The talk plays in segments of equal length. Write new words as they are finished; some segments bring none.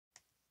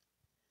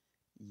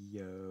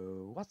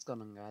Yo, what's going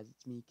on, guys?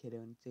 It's me, Kiddo,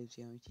 and today's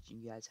video I'm teaching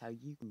you guys how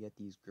you can get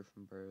these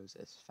Griffin burrows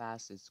as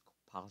fast as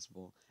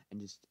possible and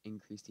just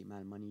increase the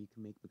amount of money you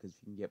can make, because if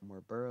you can get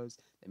more burrows,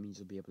 that means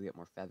you'll be able to get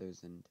more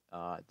feathers and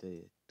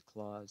the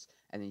claws,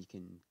 and then you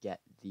can get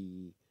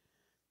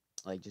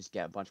just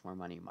get a bunch more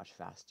money much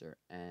faster.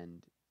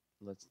 And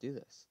let's do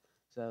this.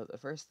 So the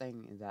first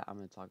thing that I'm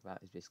going to talk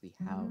about is basically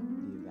how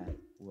the event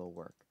will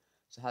work.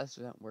 So how this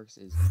event works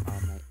is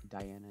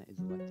Diana is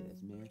elected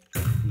as mayor.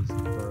 These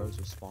burrows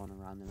will spawn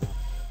around the map,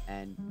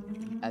 and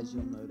as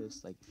you'll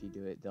notice, like if you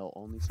do it, they'll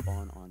only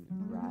spawn on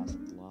grass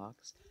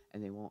blocks,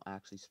 and they won't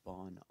actually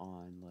spawn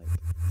on like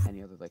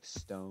any other like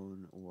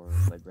stone or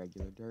like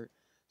regular dirt.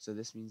 So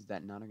this means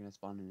that none are gonna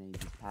spawn in any of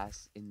these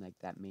paths in like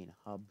that main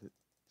hub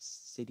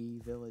city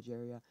village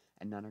area,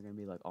 and none are gonna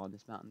be like on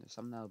this mountain. There's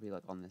some that'll be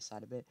like on this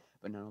side of it,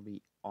 but none will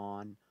be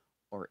on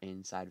or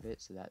inside of it,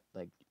 so that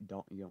like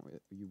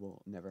you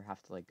will never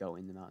have to like go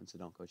in the mountain, so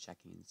don't go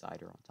checking inside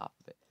or on top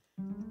of it.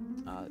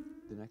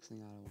 The next thing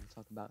that I want to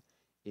talk about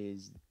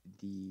is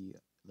the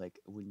like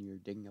when you're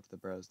digging up the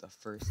burrows, the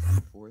first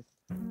and fourth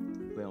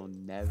will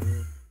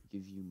never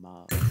give you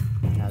mobs.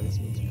 Now this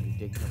means when you're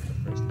digging up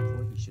the first and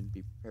fourth, you shouldn't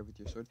be prepared with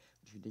your sword,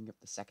 but if you're digging up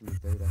the second and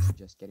third, I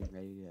suggest getting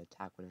ready to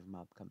attack whatever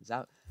mob comes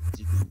out, so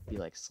you can be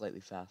like slightly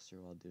faster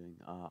while doing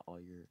all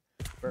your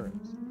burrows.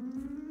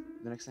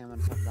 The next thing I'm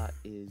going to talk about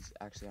is,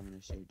 actually I'm going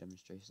to show you a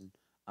demonstration.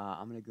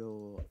 I'm going to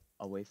go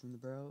away from the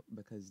burrow,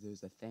 because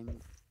there's a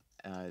thing,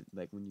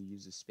 like when you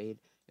use a spade,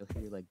 you'll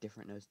hear like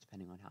different notes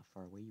depending on how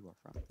far away you are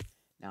from.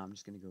 Now I'm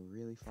just going to go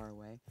really far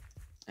away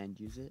and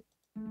use it.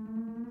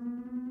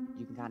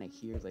 You can kind of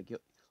hear, like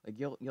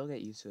you'll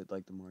get used to it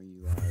like the more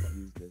you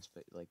use this,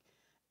 but like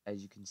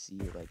as you can see,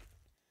 like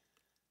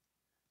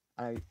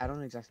I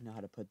don't exactly know how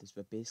to put this,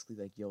 but basically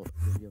like you'll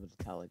be able to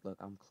tell, like, look,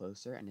 I'm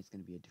closer and it's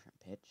going to be a different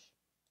pitch.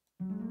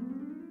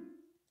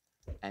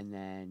 And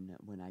then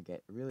when I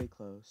get really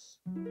close,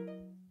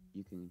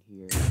 you can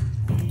hear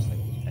just like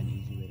an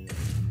easy way to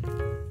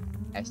kind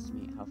of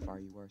estimate how far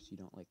you are, so you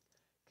don't like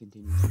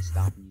continuously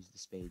stop and use the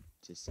spade,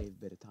 to save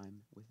a bit of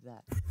time with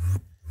that.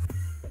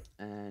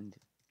 And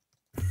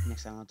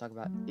next thing I want to talk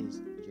about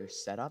is your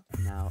setup.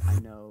 Now I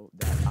know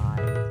that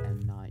I am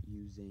not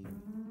using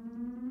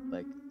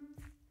like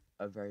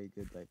a very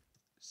good like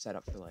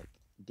setup for like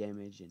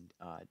damage and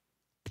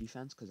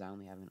defense, because I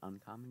only have an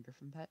uncommon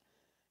Griffin pet.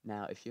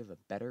 Now, if you have a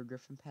better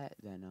Griffin pet,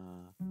 then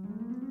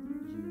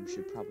you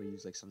should probably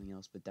use like something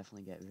else, but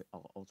definitely get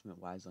Ultimate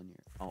Wise on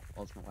your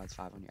Ultimate Wise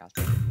 5 on your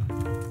aspect,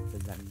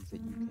 because that means that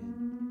you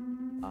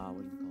can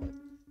what do you call it?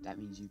 That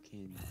means you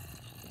can,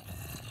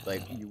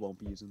 like, you won't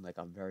be using like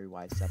a very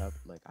wise setup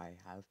like I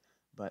have,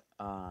 but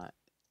or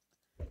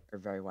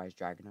very wise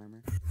dragon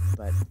armor.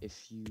 But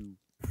if you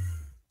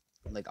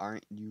like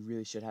aren't, you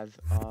really should have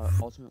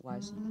Ultimate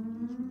Wise, so you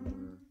can use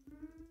more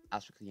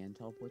aspect of the end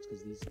teleports,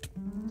 because these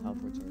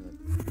teleports are like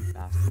pretty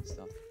fast and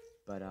stuff.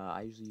 But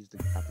I usually use the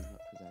grappling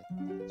hook because I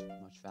think it's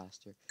much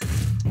faster.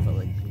 But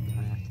like if you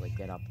kind of have to like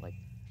get up like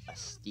a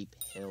steep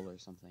hill or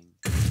something,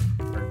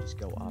 or just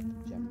go up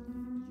generally,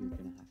 you're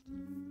gonna have to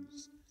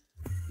use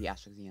the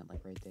aspect of the end,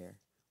 like right there.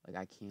 Like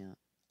I can't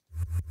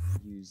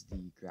use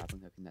the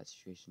grappling hook in that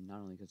situation, not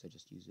only because I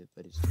just use it,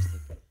 but it's just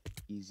like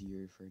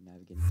easier for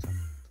navigating some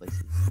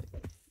places.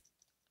 Like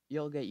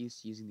you'll get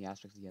used to using the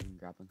aspects of the end and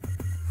grappling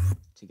hook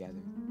together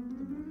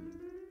the more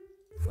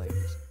you play,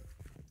 basically.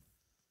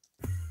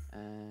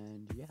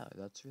 And yeah,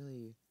 that's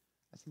really,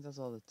 I think that's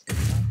all the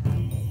tips I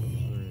have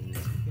for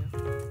this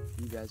video. If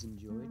you guys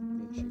enjoyed,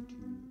 make sure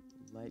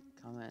to like,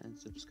 comment, and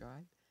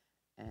subscribe,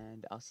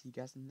 and I'll see you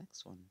guys in the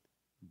next one.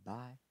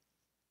 Bye.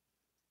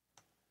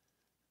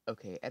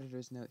 Okay,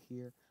 editor's note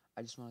here.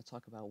 I just want to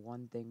talk about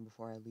one thing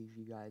before I leave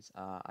you guys.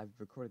 I've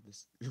recorded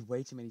this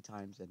way too many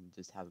times and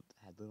just have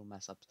had little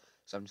mess ups,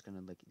 so I'm just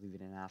gonna like leave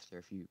it in after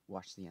if you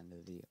watch the end of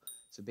the video.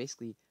 So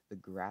basically, the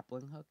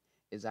grappling hook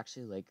is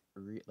actually like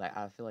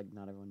I feel like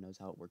not everyone knows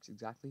how it works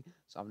exactly,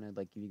 so I'm gonna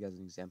like give you guys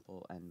an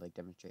example and like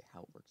demonstrate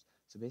how it works.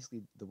 So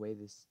basically, the way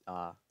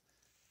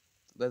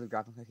the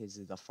grappling hook is,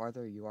 the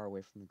farther you are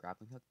away from the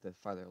grappling hook, the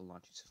farther it'll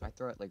launch you. So if I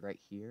throw it like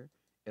right here,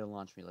 it'll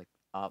launch me like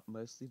up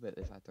mostly, but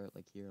if I throw it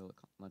like here, it'll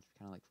launch me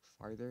kind of like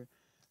farther.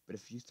 But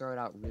if you throw it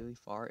out really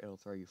far, it'll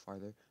throw you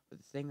farther. But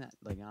the thing that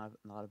like not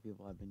a lot of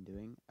people have been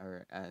doing,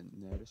 or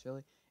notice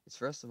really, is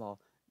first of all,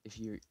 if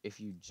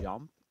you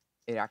jump,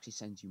 it actually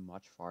sends you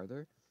much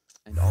farther,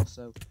 and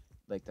also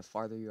like the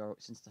farther you are,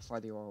 since the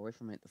farther you are away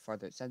from it, the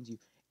farther it sends you.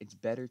 It's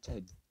better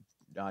to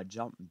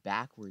jump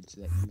backwards,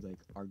 so that you like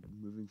are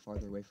moving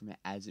farther away from it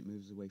as it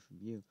moves away from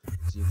you,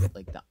 so you get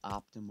like the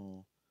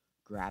optimal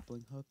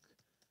grappling hook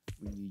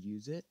when you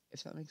use it,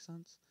 if that makes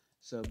sense.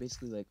 So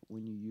basically, like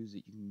when you use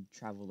it, you can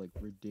travel like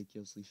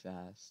ridiculously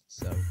fast.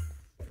 So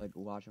like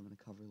watch, I'm gonna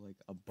cover like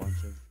a bunch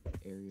of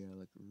area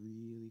like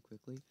really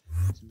quickly,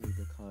 simply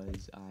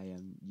because I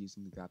am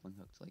using the grappling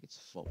hook to like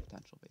its full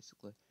potential,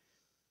 basically.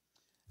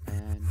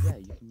 And yeah,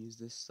 you can use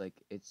this, like,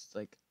 it's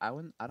like, I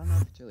don't know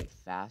if it's really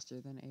faster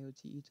than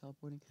AOTE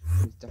teleporting,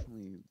 but it's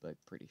definitely like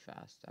pretty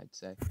fast, I'd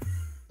say.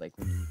 like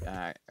when you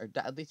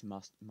at least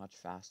much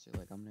faster.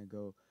 Like I'm gonna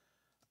go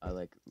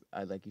like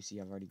you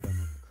see I've already gone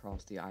like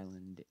across the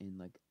island in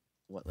like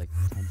what, like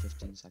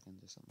 10-15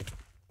 seconds or something,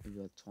 maybe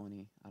like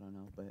 20, I don't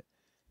know, but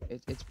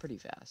it's pretty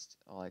fast.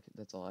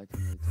 That's all I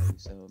can really tell you.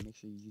 So make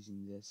sure you're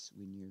using this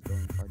when you're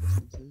going far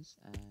distances,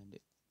 and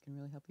it can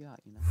really help you out,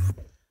 you know.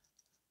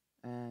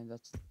 And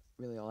that's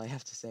really all I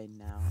have to say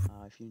now.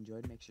 If you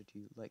enjoyed, make sure to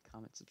like,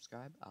 comment,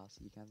 subscribe. I'll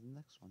see you guys in the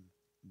next one.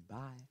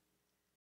 Bye.